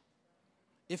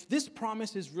 if this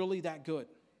promise is really that good,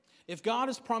 if God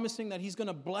is promising that he's going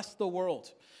to bless the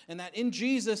world, and that in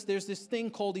Jesus there's this thing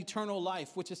called eternal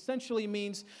life, which essentially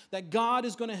means that God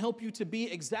is going to help you to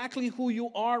be exactly who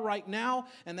you are right now,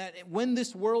 and that when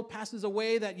this world passes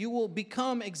away, that you will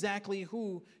become exactly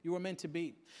who you were meant to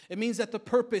be. It means that the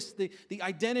purpose, the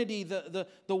identity, the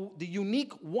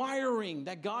unique wiring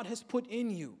that God has put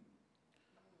in you,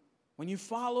 when you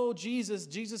follow Jesus,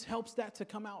 Jesus helps that to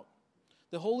come out.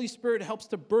 The Holy Spirit helps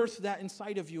to birth that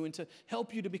inside of you and to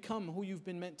help you to become who you've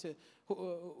been meant to,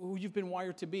 who you've been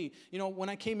wired to be. When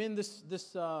I came in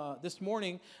this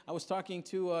morning, I was talking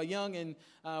to Young, and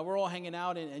we're all hanging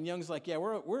out, and Young's like, "Yeah,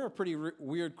 we're a pretty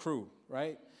weird crew,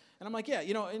 right?" And I'm like, "Yeah,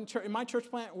 in my church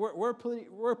plant, we're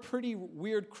a pretty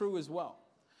weird crew as well,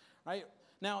 right?"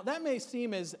 Now that may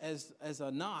seem as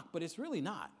a knock, but it's really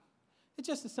not. It's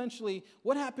just essentially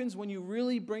what happens when you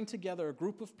really bring together a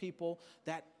group of people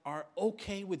that are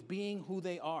okay with being who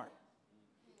they are.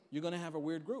 You're going to have a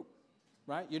weird group,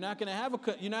 right? You're not going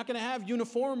to have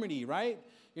uniformity, right?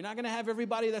 You're not going to have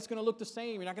everybody that's going to look the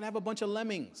same. You're not going to have a bunch of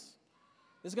lemmings.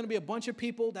 There's going to be a bunch of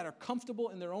people that are comfortable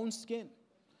in their own skin.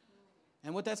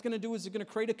 And what that's going to do is it's going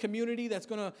to create a community that's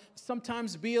going to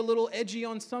sometimes be a little edgy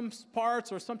on some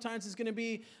parts, or sometimes it's going to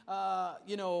be,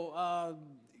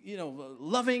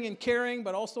 loving and caring,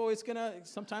 but also it's going to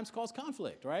sometimes cause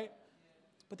conflict, right?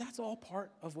 But that's all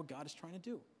part of what God is trying to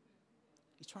do.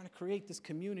 He's trying to create this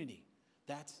community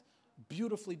that's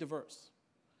beautifully diverse.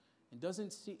 And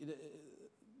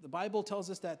the Bible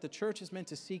tells us that the church is meant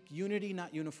to seek unity,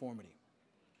 not uniformity.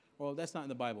 Well, that's not in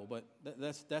the Bible, but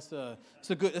that's a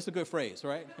good phrase,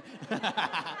 right?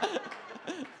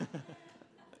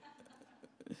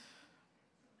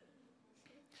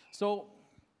 So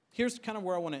here's kind of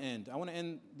where I want to end. I want to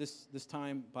end this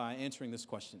time by answering this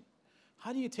question.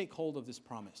 How do you take hold of this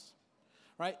promise?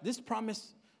 Right? This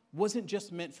promise wasn't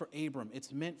just meant for Abram.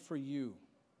 It's meant for you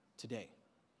today.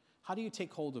 How do you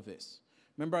take hold of this?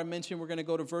 Remember I mentioned we're going to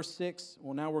go to verse 6?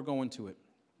 Well, now we're going to it.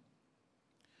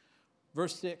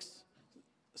 Verse 6,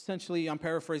 essentially, I'm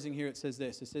paraphrasing here, it says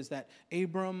this. It says that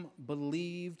Abram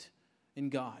believed in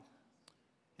God,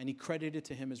 and he credited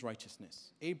to him his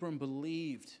righteousness. Abram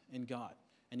believed in God,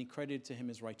 and he credited to him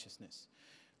his righteousness.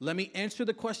 Let me answer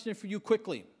the question for you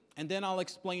quickly, and then I'll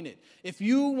explain it. If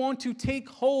you want to take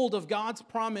hold of God's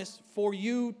promise for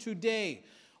you today,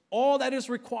 all that is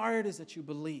required is that you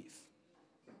believe.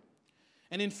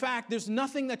 And in fact, there's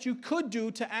nothing that you could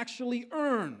do to actually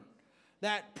earn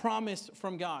that promise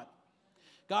from God.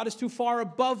 God is too far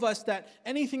above us that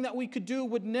anything that we could do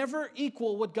would never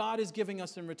equal what God is giving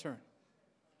us in return.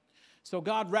 So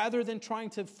God, rather than trying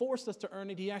to force us to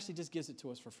earn it, he actually just gives it to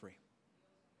us for free.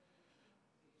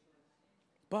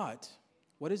 But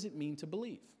what does it mean to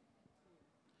believe?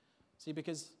 See,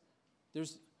 because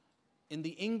in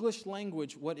the English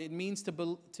language, what it means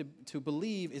to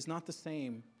believe is not the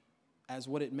same as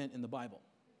what it meant in the Bible.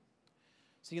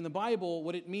 See, in the Bible,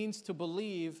 what it means to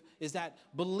believe is that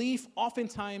belief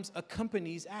oftentimes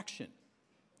accompanies action.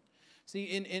 See,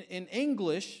 in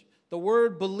English, the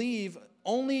word believe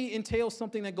only entails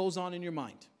something that goes on in your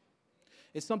mind.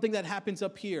 It's something that happens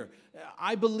up here.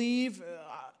 I believe,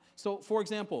 so for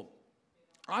example,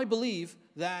 I believe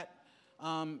that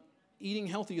eating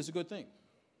healthy is a good thing,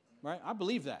 right? I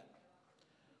believe that.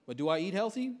 But do I eat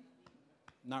healthy?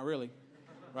 Not really,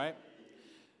 right?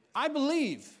 I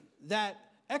believe that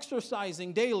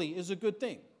exercising daily is a good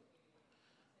thing.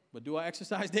 But do I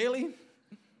exercise daily?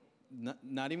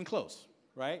 Not even close,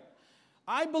 right?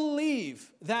 I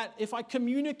believe that if I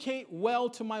communicate well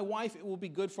to my wife, it will be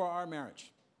good for our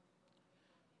marriage.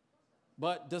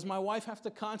 But does my wife have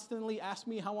to constantly ask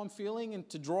me how I'm feeling and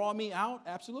to draw me out?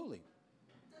 Absolutely.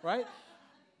 Right?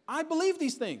 I believe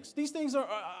these things. These things are,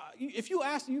 if you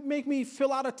make me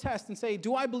fill out a test and say,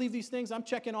 do I believe these things? I'm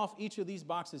checking off each of these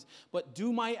boxes. But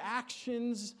do my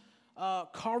actions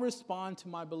correspond to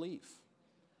my belief?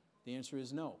 The answer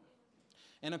is no.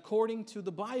 And according to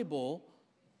the Bible,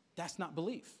 that's not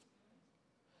belief.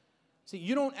 See,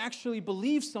 you don't actually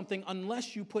believe something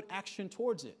unless you put action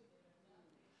towards it.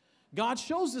 God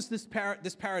shows us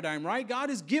this paradigm, right? God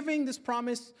is giving this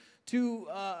promise to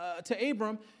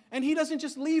Abram, and he doesn't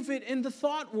just leave it in the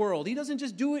thought world. He doesn't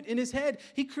just do it in his head.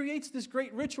 He creates this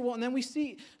great ritual, and then we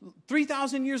see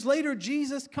 3,000 years later,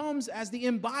 Jesus comes as the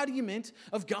embodiment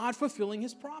of God fulfilling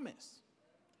his promise.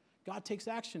 God takes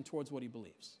action towards what he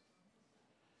believes.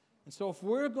 And so if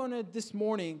we're going to, this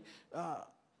morning,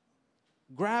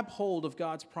 grab hold of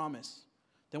God's promise,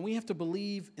 then we have to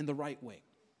believe in the right way.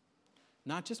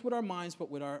 Not just with our minds,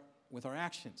 but with our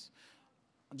actions.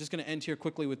 I'm just going to end here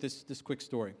quickly with this quick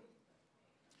story.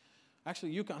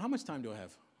 Actually, Yukon, how much time do I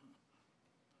have?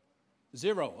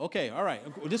 0. Okay, all right.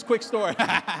 Just quick story.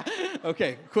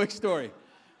 Okay, quick story.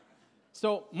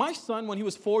 So my son, when he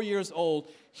was 4 years old,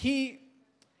 he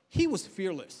was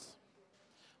fearless.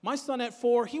 My son at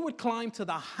 4, he would climb to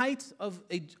the heights of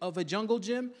a jungle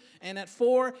gym, and at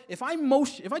 4, if I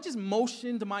just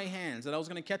motioned my hands that I was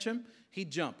going to catch him,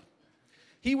 he'd jump.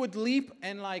 He would leap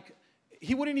and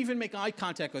he wouldn't even make eye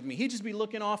contact with me. He'd just be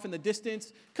looking off in the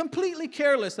distance, completely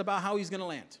careless about how he's going to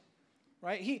land,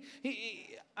 right?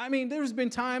 I mean, there's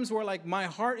been times where my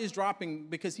heart is dropping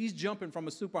because he's jumping from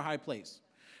a super high place,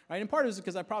 right? And part of it is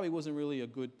because I probably wasn't really a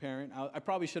good parent. I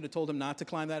probably should have told him not to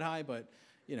climb that high, but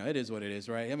it is what it is,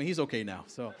 right? I mean, he's okay now.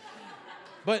 So,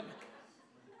 but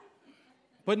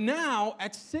now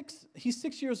at 6, he's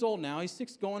 6 years old now. He's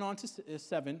 6 going on to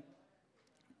 7.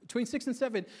 Between 6 and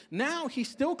 7, now he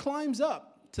still climbs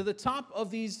up to the top of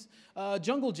these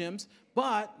jungle gyms,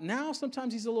 but now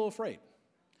sometimes he's a little afraid.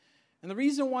 And the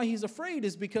reason why he's afraid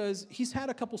is because he's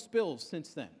had a couple spills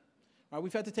since then. Right?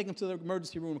 We've had to take him to the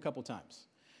emergency room a couple times.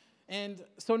 And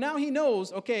so now he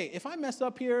knows, okay, if I mess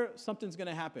up here, something's going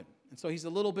to happen. And so he's a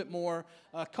little bit more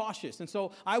cautious. And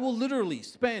so I will literally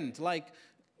spend like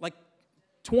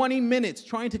 20 minutes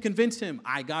trying to convince him,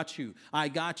 I got you, I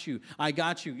got you, I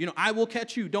got you. I will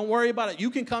catch you. Don't worry about it.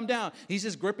 You can come down. He's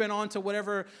just gripping onto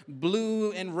whatever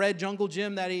blue and red jungle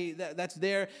gym that's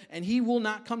there, and he will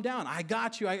not come down. I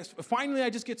got you. Finally,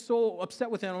 I just get so upset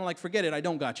with him. I'm like, forget it. I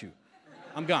don't got you.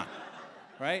 I'm gone.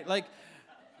 Right?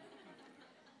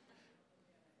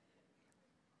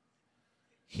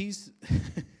 He's...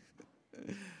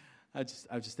 I was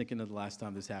just thinking of the last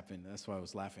time this happened. That's why I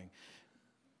was laughing.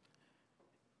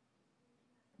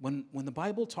 When the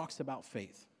Bible talks about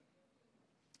faith,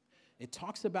 it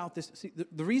talks about this. See,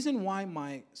 the reason why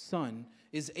my son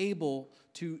is able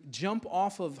to jump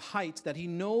off of heights that he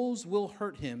knows will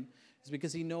hurt him is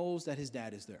because he knows that his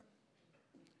dad is there.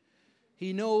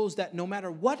 He knows that no matter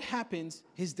what happens,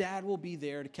 his dad will be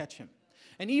there to catch him.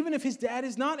 And even if his dad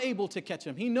is not able to catch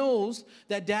him, he knows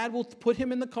that dad will put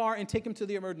him in the car and take him to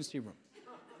the emergency room.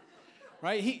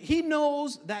 Right? He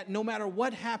knows that no matter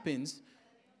what happens,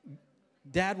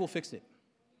 dad will fix it.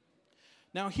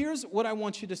 Now, here's what I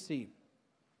want you to see.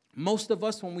 Most of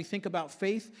us, when we think about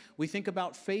faith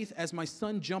as my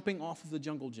son jumping off of the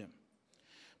jungle gym.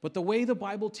 But the way the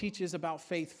Bible teaches about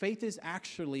faith is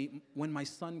actually when my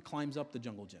son climbs up the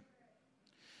jungle gym.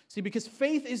 See, because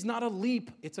faith is not a leap,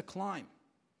 it's a climb.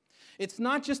 It's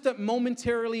not just that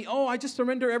momentarily, I just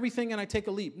surrender everything and I take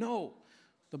a leap. No,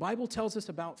 the Bible tells us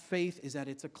about faith is that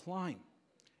it's a climb.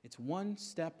 It's one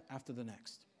step after the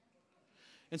next.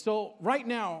 And so right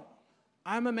now,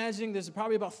 I'm imagining there's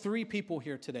probably about 3 people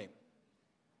here today.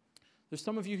 There's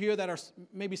some of you here that are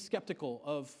maybe skeptical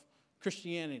of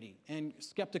Christianity and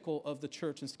skeptical of the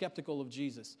church and skeptical of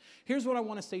Jesus. Here's what I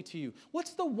want to say to you.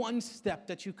 What's the one step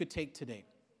that you could take today?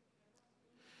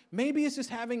 Maybe it's just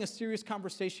having a serious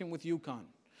conversation with Yukon.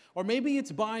 Or maybe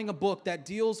it's buying a book that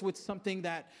deals with something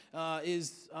that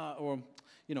buying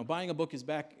a book is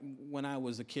back when I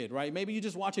was a kid, right? Maybe you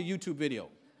just watch a YouTube video,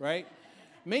 right?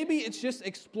 Maybe it's just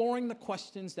exploring the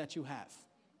questions that you have.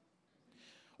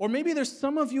 Or maybe there's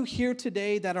some of you here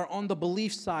today that are on the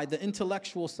belief side, the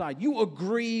intellectual side. You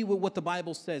agree with what the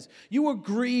Bible says. You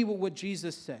agree with what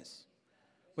Jesus says.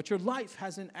 But your life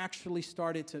hasn't actually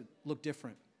started to look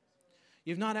different.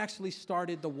 You've not actually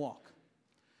started the walk.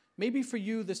 Maybe for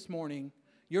you this morning,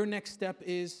 your next step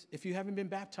is, if you haven't been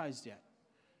baptized yet,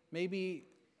 maybe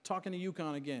talking to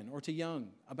Yukon again or to Young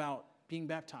about being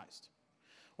baptized.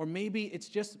 Or maybe it's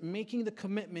just making the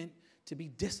commitment to be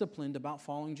disciplined about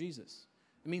following Jesus.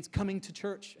 It means coming to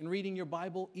church and reading your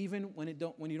Bible even when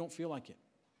you don't feel like it.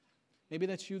 Maybe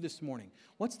that's you this morning.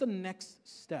 What's the next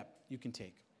step you can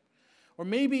take? Or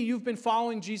maybe you've been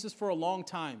following Jesus for a long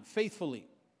time, faithfully.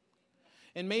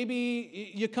 And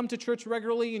maybe you come to church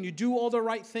regularly and you do all the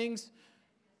right things,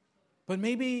 but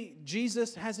maybe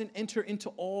Jesus hasn't entered into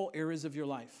all areas of your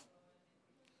life.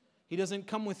 He doesn't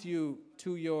come with you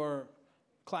to your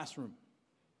classroom.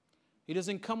 He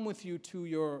doesn't come with you to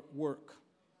your work.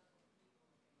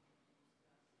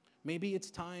 Maybe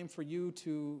it's time for you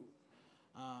to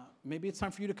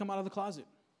come out of the closet.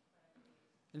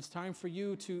 It's time for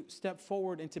you to step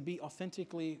forward and to be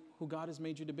authentically who God has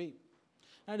made you to be.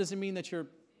 That doesn't mean that you're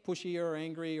pushy or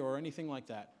angry or anything like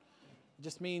that. It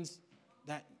just means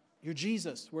that you're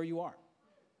Jesus where you are,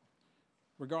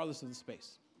 regardless of the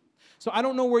space. So I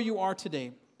don't know where you are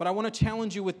today, but I want to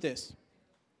challenge you with this.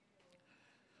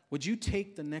 Would you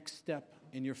take the next step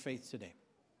in your faith today,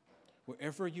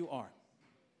 wherever you are?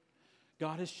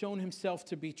 God has shown himself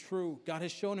to be true. God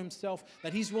has shown himself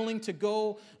that he's willing to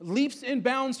go leaps and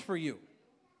bounds for you.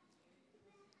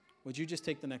 Would you just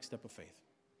take the next step of faith?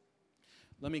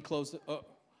 Let me close.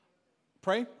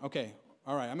 Pray? Okay.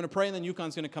 All right. I'm going to pray and then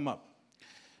Yukon's going to come up.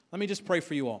 Let me just pray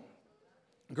for you all.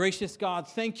 Gracious God,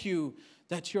 thank you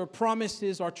that your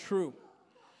promises are true.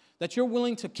 That you're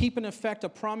willing to keep in effect a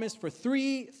promise for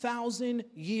 3,000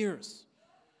 years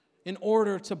in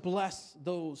order to bless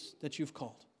those that you've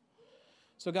called.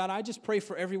 So God, I just pray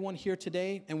for everyone here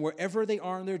today and wherever they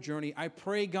are in their journey. I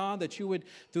pray, God, that you would,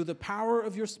 through the power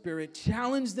of your Spirit,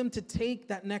 challenge them to take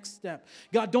that next step.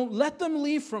 God, don't let them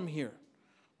leave from here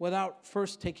without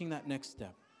first taking that next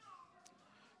step.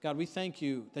 God, we thank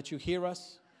you that you hear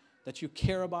us, that you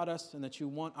care about us, and that you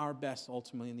want our best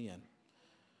ultimately in the end.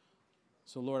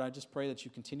 So, Lord, I just pray that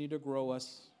you continue to grow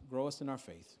us in our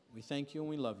faith. We thank you and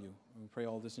we love you. And we pray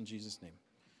all this in Jesus' name.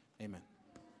 Amen.